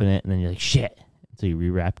wanted to open it, and then you're like, shit. So you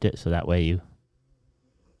rewrapped it so that way you...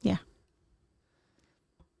 Yeah.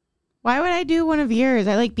 Why would I do one of yours?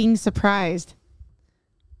 I like being surprised.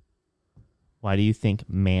 Why do you think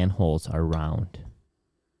manholes are round?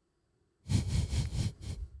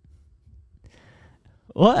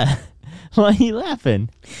 What? Why are you laughing?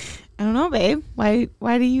 I don't know, babe. Why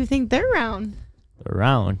do you think they're round? They're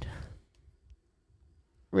round.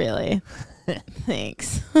 Really?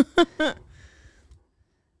 Thanks.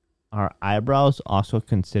 Are eyebrows also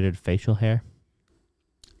considered facial hair?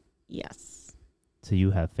 Yes. So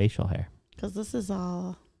you have facial hair. Because this is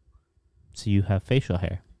all... So you have facial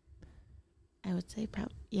hair. I would say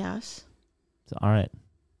probably yes. So all right.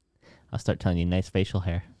 I'll start telling you nice facial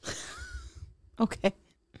hair. Okay.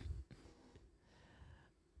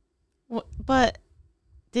 But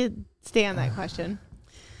did stay on that question.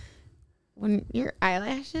 Wouldn't your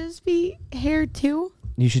eyelashes be hair too?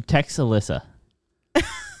 You should text Alyssa.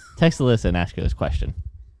 Text Alyssa and ask her this question.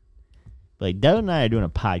 But like, Devin and I are doing a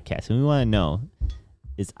podcast, and we want to know,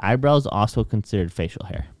 is eyebrows also considered facial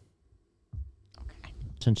hair? Okay.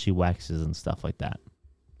 Since she waxes and stuff like that.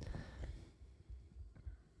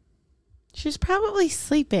 She's probably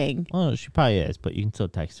sleeping. Well, she probably is, but you can still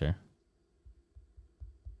text her.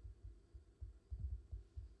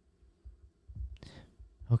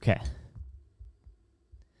 Okay.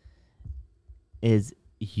 Is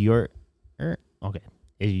your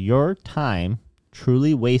time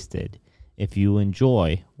truly wasted if you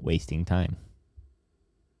enjoy wasting time?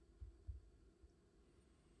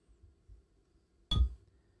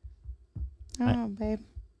 Oh, babe.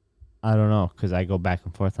 I don't know, because I go back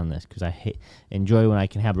and forth on this, because I enjoy when I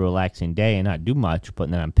can have a relaxing day and not do much, but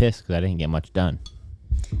then I'm pissed because I didn't get much done.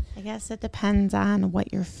 I guess it depends on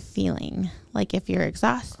what you're feeling. Like if you're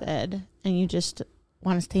exhausted and you just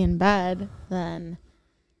want to stay in bed, then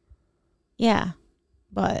yeah.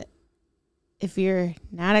 But if you're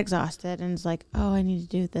not exhausted and it's like, oh, I need to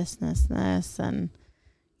do this, this, and this, and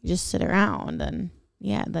you just sit around, and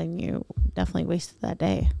yeah, then you definitely wasted that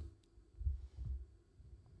day.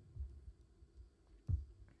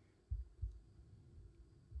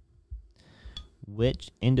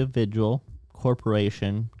 Which individual,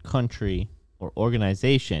 corporation, country, or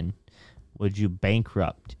organization would you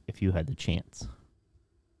bankrupt if you had the chance?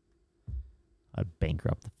 I'd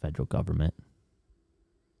bankrupt the federal government.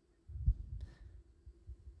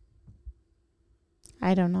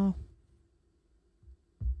 I don't know.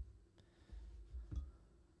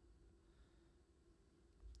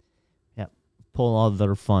 Yep. Pull all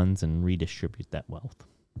their funds and redistribute that wealth.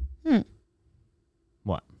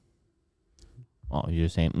 What? Oh, you're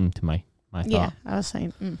saying to my thought. Yeah, I was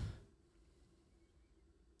saying.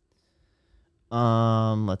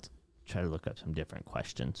 Let's try to look up some different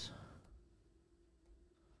questions.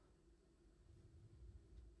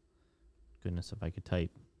 Goodness, if I could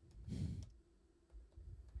type.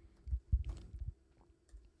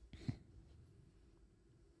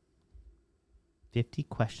 "50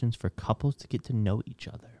 questions for couples to get to know each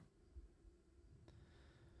other."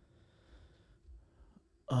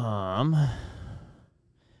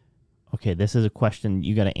 Okay, this is a question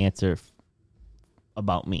you got to answer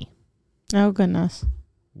about me. Oh, goodness.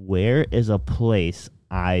 Where is a place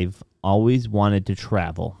I've always wanted to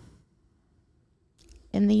travel?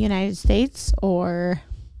 In the United States or?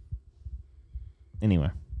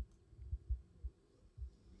 Anywhere.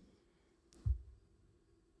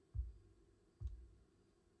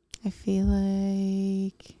 I feel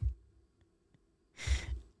like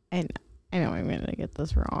I know I'm gonna get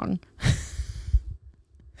this wrong.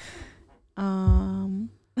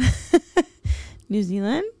 New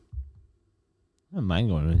Zealand? I don't mind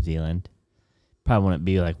going to New Zealand. Probably wouldn't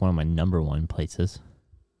be like one of my number one places.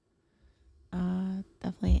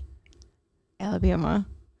 Definitely Alabama.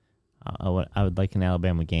 I would like an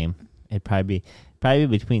Alabama game. It'd probably be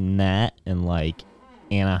between that and like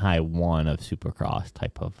Anaheim 1 of Supercross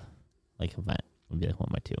type of like event. Would be like one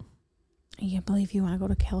of my two. I can't believe you want to go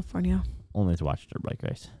to California. Only to watch dirt bike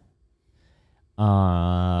race.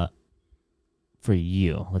 For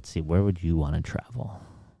you, let's see, where would you want to travel?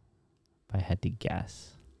 If I had to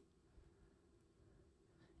guess.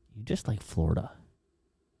 You just like Florida.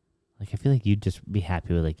 Like, I feel like you'd just be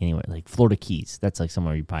happy with like anywhere. Like Florida Keys. That's like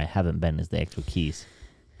somewhere you probably haven't been, is the actual Keys.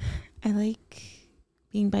 I like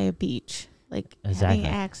being by a beach. Like Exactly.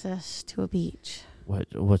 having access to a beach.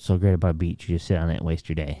 What's so great about a beach? You just sit on it and waste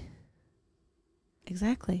your day.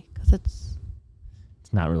 Exactly. Because it's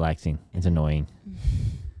not relaxing. It's annoying.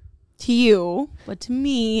 to you, but to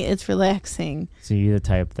me, it's relaxing. So you're the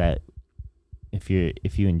type that if you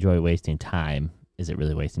enjoy wasting time, is it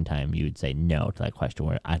really wasting time? You would say no to that question,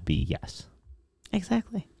 where I'd be yes.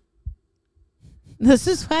 Exactly. This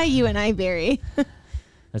is why you and I vary.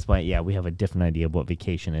 That's why, yeah, we have a different idea of what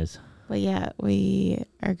vacation is. But yeah, we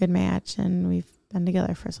are a good match, and we've been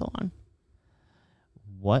together for so long.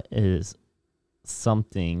 What is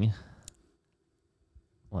something...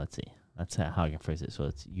 Let's see. That's how I can phrase it. So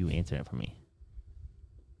it's you answering it for me.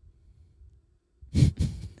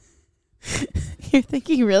 You're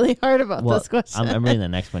thinking really hard about this question. I'm reading the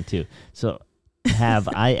next one too. So, have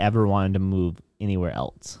I ever wanted to move anywhere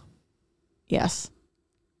else? Yes.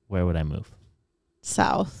 Where would I move?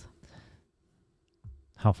 South.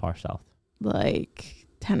 How far south? Like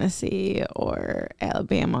Tennessee or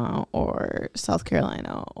Alabama or South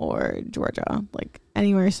Carolina or Georgia. Like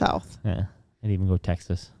anywhere south. Yeah. I'd even go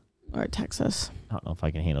Texas. Or Texas. I don't know if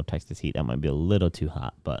I can handle Texas heat. That might be a little too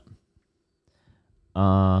hot, but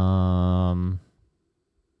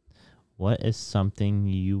What is something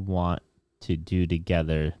you want to do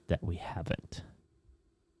together that we haven't?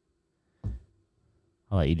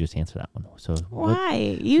 I'll let you just answer that one. So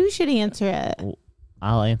Why? You should answer it.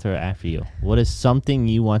 I'll answer it after you. What is something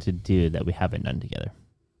you want to do that we haven't done together?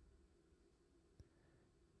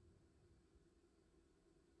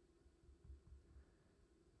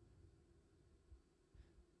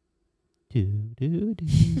 Do, do, do,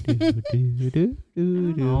 do, do, do,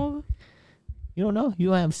 do, do. You don't know?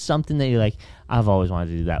 You have something that you're like, I've always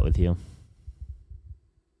wanted to do that with you.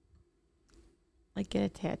 Like get a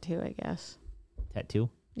tattoo, I guess. Tattoo?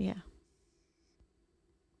 Yeah.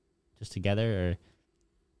 Just together or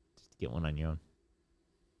just get one on your own?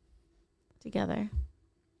 Together.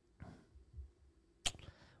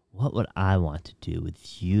 What would I want to do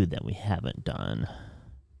with you that we haven't done?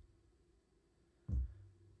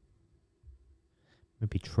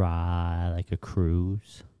 Maybe try like a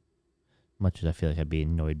cruise. Much as I feel like I'd be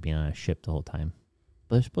annoyed being on a ship the whole time.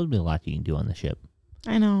 But there's supposed to be a lot you can do on the ship.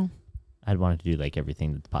 I know. I'd want to do like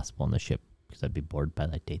everything that's possible on the ship because I'd be bored by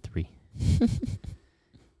like day 3.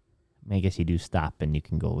 I guess you do stop and you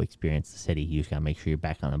can go experience the city. You just got to make sure you're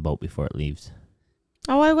back on the boat before it leaves.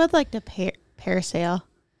 Oh, I would like to parasail.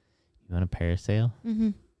 You want to parasail? Mm-hmm.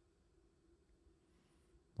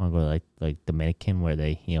 Want to go to like Dominican where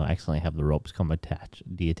they, accidentally have the ropes come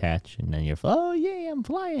detach, and then you're, oh yeah, I'm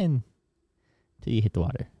flying. Till you hit the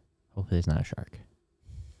water. Hopefully there's not a shark.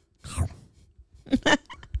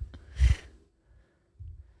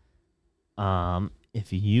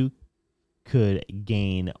 If you could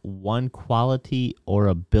gain one quality or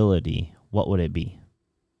ability, what would it be?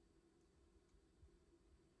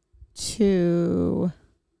 To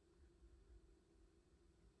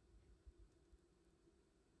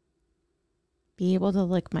be able to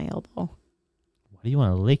lick my elbow. Why do you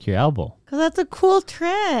want to lick your elbow? Because that's a cool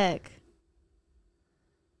trick.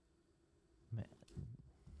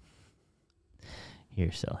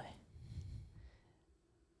 You're silly.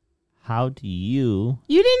 How do you...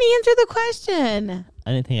 You didn't answer the question.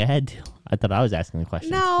 I didn't think I had to. I thought I was asking the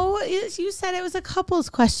question. No, you said it was a couple's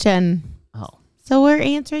question. Oh. So we're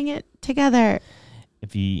answering it together.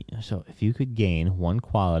 If you could gain one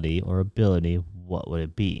quality or ability, what would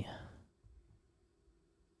it be?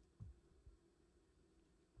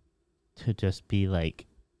 To just be like,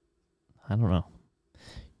 I don't know.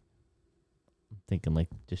 I'm thinking like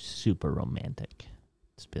just super romantic.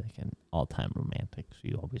 Just be like an all-time romantic. So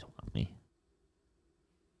you always want me.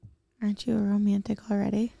 Aren't you a romantic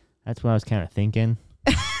already? That's what I was kind of thinking.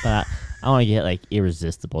 But I want to get like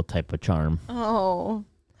irresistible type of charm. Oh,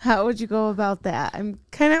 how would you go about that? I'm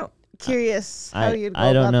kind of curious how you'd go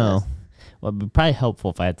about this. I don't know. Well, it'd be probably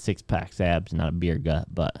helpful if I had 6-pack abs, not a beer gut,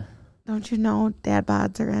 but... Don't you know dad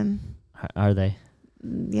bods are in? Are they?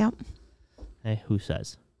 Yep. Hey, who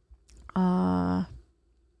says?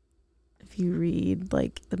 If you read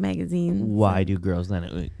like the magazines. Why do girls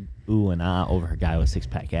then ooh and ah over a guy with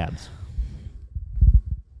 6-pack abs?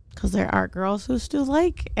 Because there are girls who still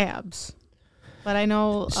like abs. But I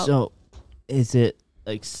know... So, is it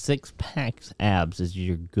like 6-pack abs is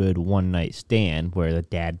your good one-night stand where the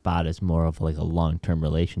dad bod is more of like a long-term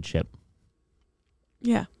relationship?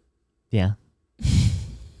 Yeah. Yeah.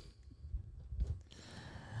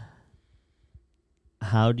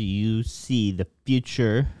 How do you see the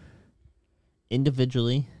future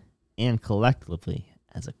individually and collectively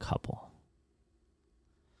as a couple?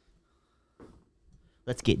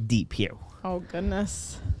 Let's get deep here. Oh,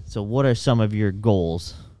 goodness. So what are some of your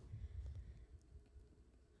goals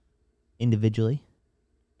individually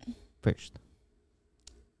first?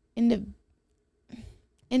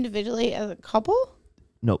 Individually as a couple?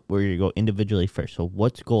 Nope, we're going to go individually first. So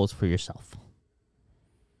what's goals for yourself?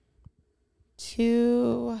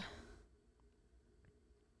 You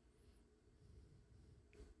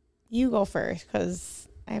go first because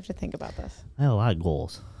I have to think about this. I have a lot of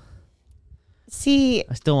goals. See,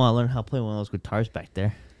 I still want to learn how to play one of those guitars back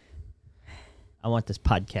there. I want this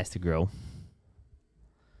podcast to grow.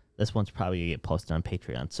 This one's probably going to get posted on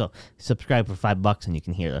Patreon. So subscribe for $5 and you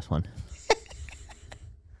can hear this one.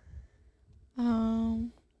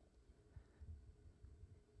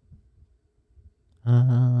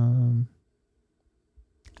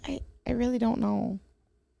 I really don't know.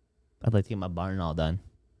 I'd like to get my barn all done.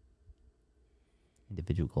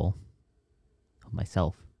 Individual goal of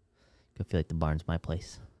myself. I feel like the barn's my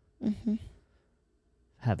place. Mm-hmm.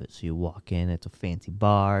 Have it so you walk in, it's a fancy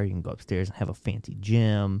bar. You can go upstairs and have a fancy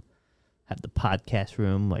gym. Have the podcast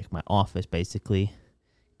room, like my office, basically.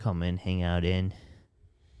 Come in, hang out in.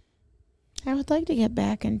 I would like to get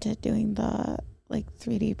back into doing like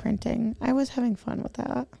 3D printing. I was having fun with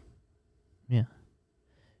that. Yeah.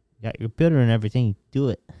 You got your builder and everything. You do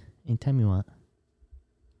it anytime you want.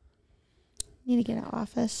 Need to get an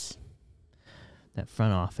office. That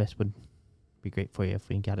front office would be great for you if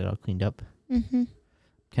we got it all cleaned up. Mm-hmm.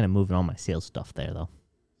 Kind of moving all my sales stuff there, though.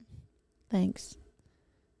 Thanks.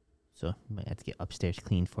 So I might have to get upstairs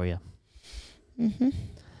cleaned for you. Mm-hmm.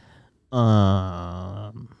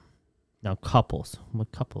 Now couples.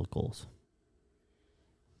 What couple goals?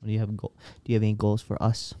 What do you have? Do you have any goals for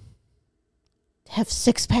us? Have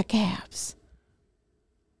 6-pack abs.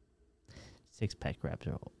 Six-pack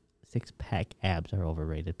abs are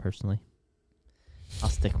overrated, personally. I'll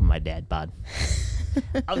stick with my dad bod.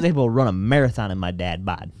 I was able to run a marathon in my dad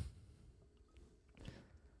bod.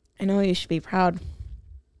 I know you should be proud.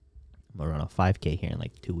 I'm going to run a 5K here in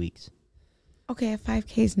like 2 weeks. Okay, a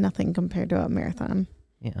 5K is nothing compared to a marathon.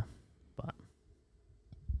 Yeah, but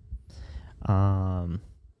I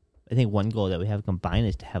think one goal that we have combined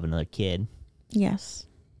is to have another kid. Yes.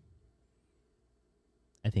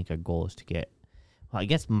 I think our goal is to get. Well, I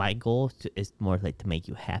guess my goal is more like to make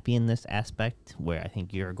you happy in this aspect, where I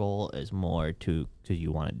think your goal is more to because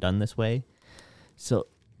you want it done this way. So,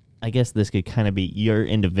 I guess this could kind of be your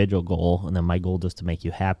individual goal, and then my goal just to make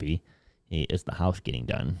you happy is the house getting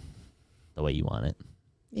done the way you want it.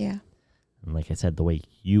 Yeah. And like I said, the way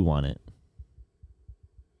you want it.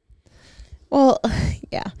 Well,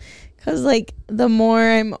 yeah. Because, like, the more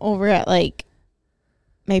I'm over at, like,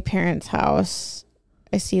 my parents' house,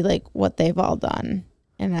 I see, like, what they've all done.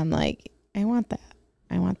 And I'm like, I want that.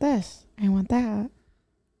 I want this. I want that.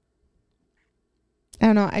 I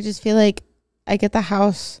don't know. I just feel like I get the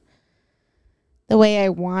house the way I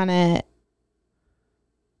want it.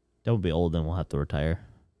 That would be old, and we'll have to retire.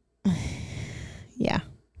 Yeah.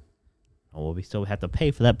 Oh, we still have to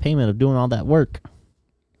pay for that payment of doing all that work.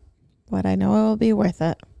 But I know it will be worth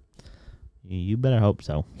it. You better hope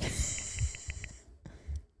so.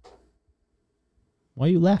 Why are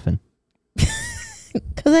you laughing?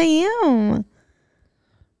 Because I am.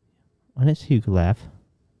 I didn't see you could laugh.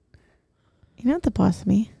 You're not the boss of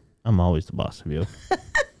me. I'm always the boss of you.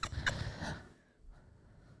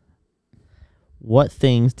 What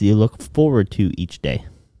things do you look forward to each day?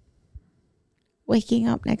 Waking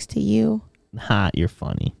up next to you Ha, you're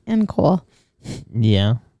funny. and Cole.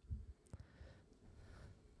 Yeah.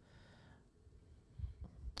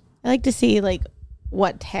 I like to see, like,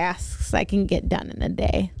 what tasks I can get done in a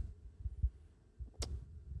day.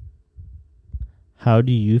 How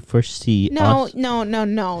do you foresee us?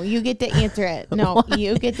 No. You get to answer it. No,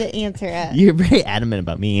 you get to answer it. You're very adamant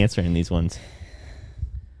about me answering these ones.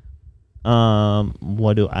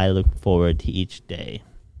 What do I look forward to each day?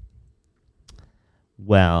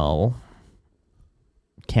 Well,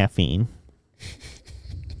 caffeine.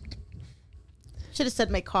 Should have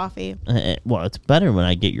said my coffee. Well, it's better when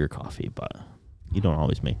I get your coffee, but you don't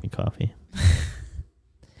always make me coffee.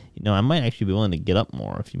 You know, I might actually be willing to get up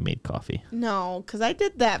more if you made coffee. No, because I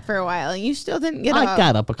did that for a while, and you still didn't get up. I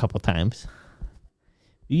got up a couple times.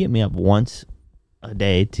 You get me up once a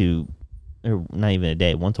day or not even a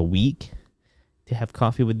day, once a week to have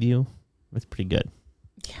coffee with you. That's pretty good.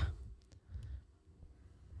 Yeah.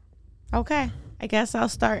 Okay. I guess I'll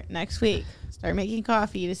start next week. Start making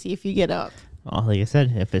coffee to see if you get up. Oh, like I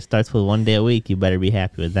said, if it starts with 1 day a week, you better be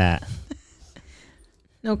happy with that.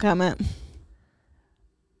 No comment.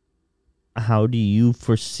 How do you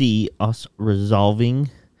foresee us resolving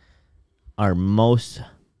our most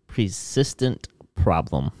persistent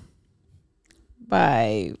problem?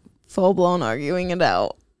 By full-blown arguing it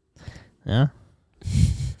out. Yeah?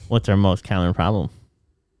 What's our most common problem?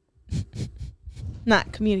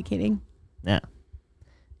 Not communicating. Yeah.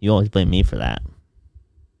 You always blame me for that.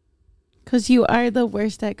 Because you are the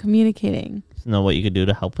worst at communicating. You know what you could do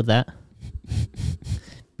to help with that?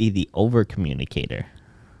 Be the over-communicator.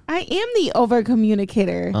 I am the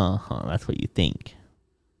over-communicator. Uh-huh, that's what you think.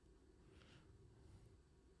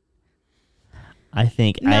 I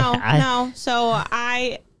think No. So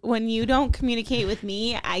when you don't communicate with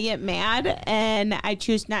me, I get mad and I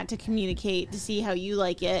choose not to communicate to see how you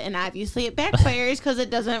like it. And obviously it backfires because it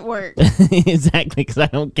doesn't work. Exactly, because I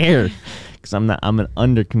don't care. Because I'm an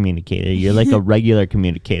under-communicator. You're like a regular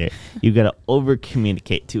communicator. You got to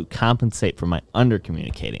over-communicate to compensate for my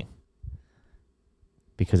under-communicating.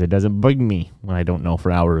 Because it doesn't bug me when I don't know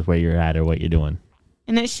for hours where you're at or what you're doing.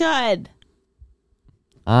 And it should.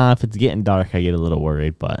 If it's getting dark, I get a little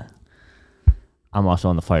worried, but I'm also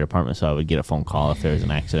in the fire department, so I would get a phone call if there was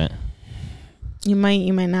an accident. You might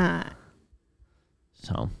not.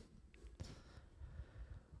 So,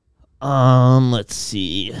 let's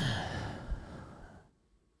see.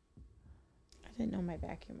 I didn't know my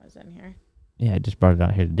vacuum was in here. Yeah, I just brought it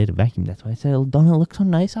out here today to vacuum. That's why I said, don't it look so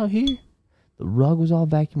nice out here? The rug was all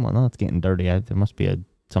vacuum. Well, no, it's getting dirty. There must be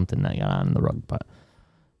something that got on in the rug, but...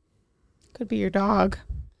 Could be your dog.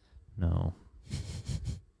 No.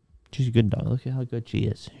 She's a good dog. Look at how good she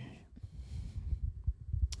is.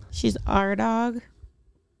 She's our dog?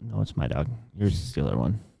 No, it's my dog. Yours is the other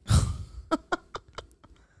one.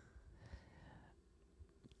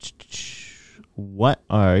 What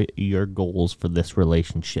are your goals for this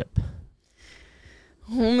relationship?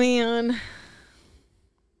 Oh man.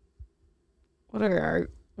 What are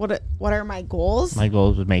my goals? My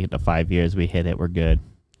goals would make it to 5 years. We hit it. We're good.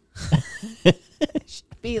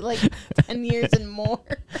 Should be like 10 years and more.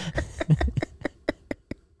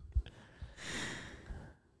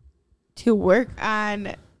 To work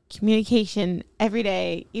on communication every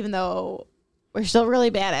day, even though we're still really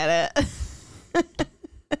bad at it.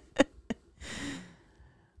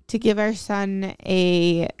 To give our son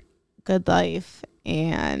a good life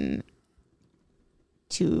and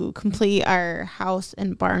to complete our house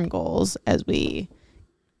and barn goals as we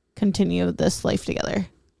continue this life together.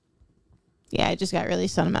 Yeah, I just got really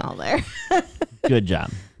sentimental there. Good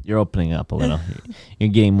job. You're opening up a little. You're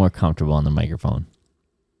getting more comfortable on the microphone.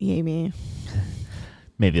 Yay me.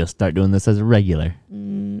 Maybe you'll start doing this as a regular.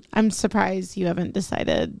 I'm surprised you haven't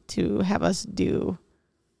decided to have us do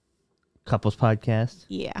Couples podcast.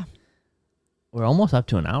 Yeah. We're almost up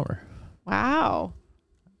to an hour. Wow.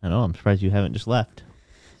 I know. I'm surprised you haven't just left.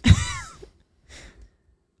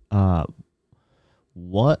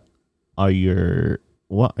 What are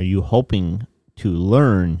you hoping to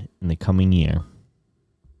learn in the coming year?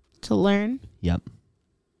 To learn? Yep.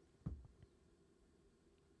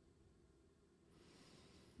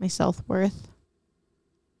 My self-worth.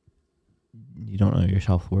 You don't know your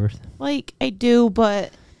self-worth? Like, I do,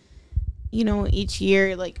 but, each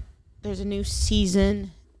year, like, there's a new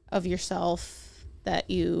season of yourself that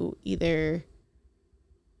you either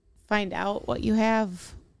find out what you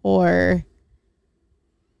have or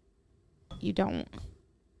you don't.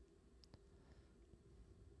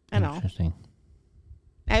 I know. Interesting.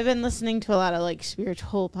 I've been listening to a lot of, like,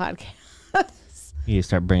 spiritual podcasts. You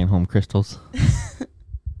start bringing home crystals?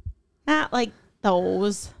 Not like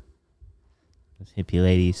those. Those hippie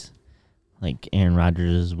ladies. Like Aaron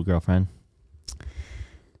Rodgers' girlfriend?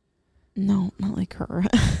 No, not like her.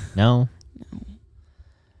 No? No.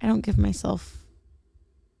 I don't give myself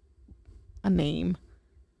a name.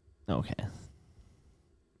 Okay.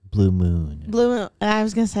 Blue Moon. Blue Moon. I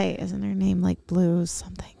was going to say, isn't her name like Blue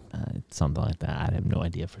something? Something like that. I have no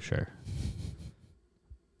idea for sure.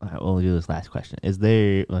 All right, we'll do this last question. There's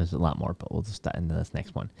a lot more, but we'll just start into this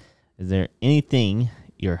next one. Is there anything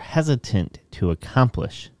you're hesitant to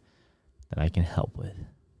accomplish that I can help with?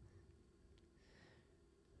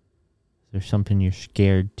 Is there something you're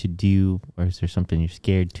scared to do, or is there something you're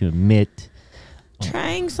scared to admit?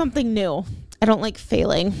 Trying something new. I don't like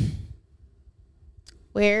failing.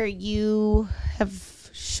 Where you have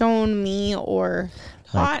shown me or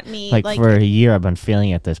taught me. Like for a year, I've been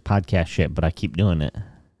failing at this podcast shit, but I keep doing it.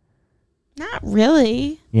 Not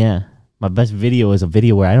really. Yeah. My best video is a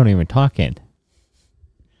video where I don't even talk in.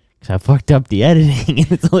 Because I fucked up the editing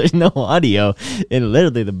and so there's no audio. And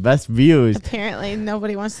literally the best views. Apparently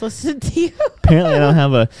nobody wants to listen to you. Apparently I don't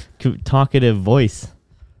have a talkative voice.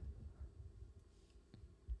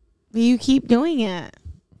 But you keep doing it.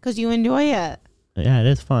 Because you enjoy it. Yeah, it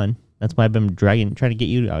is fun. That's why I've been trying to get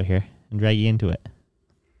you out here and drag you into it.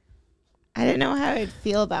 I didn't know how I'd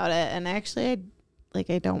feel about it. And actually,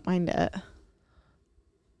 I don't mind it.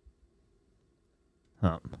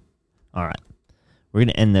 All right. We're going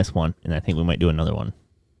to end this one, and I think we might do another one.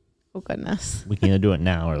 Oh, goodness. We can either do it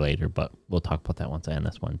now or later, but we'll talk about that once I end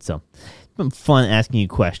this one. So it's been fun asking you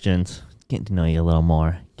questions, getting to know you a little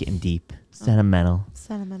more, getting deep, sentimental.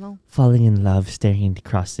 Falling in love, staring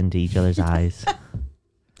across into each other's eyes.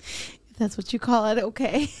 If that's what you call it,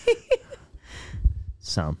 okay.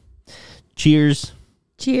 So, cheers.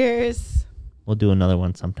 Cheers. We'll do another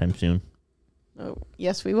one sometime soon. Oh,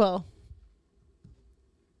 yes, we will.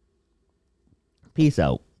 Peace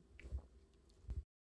out.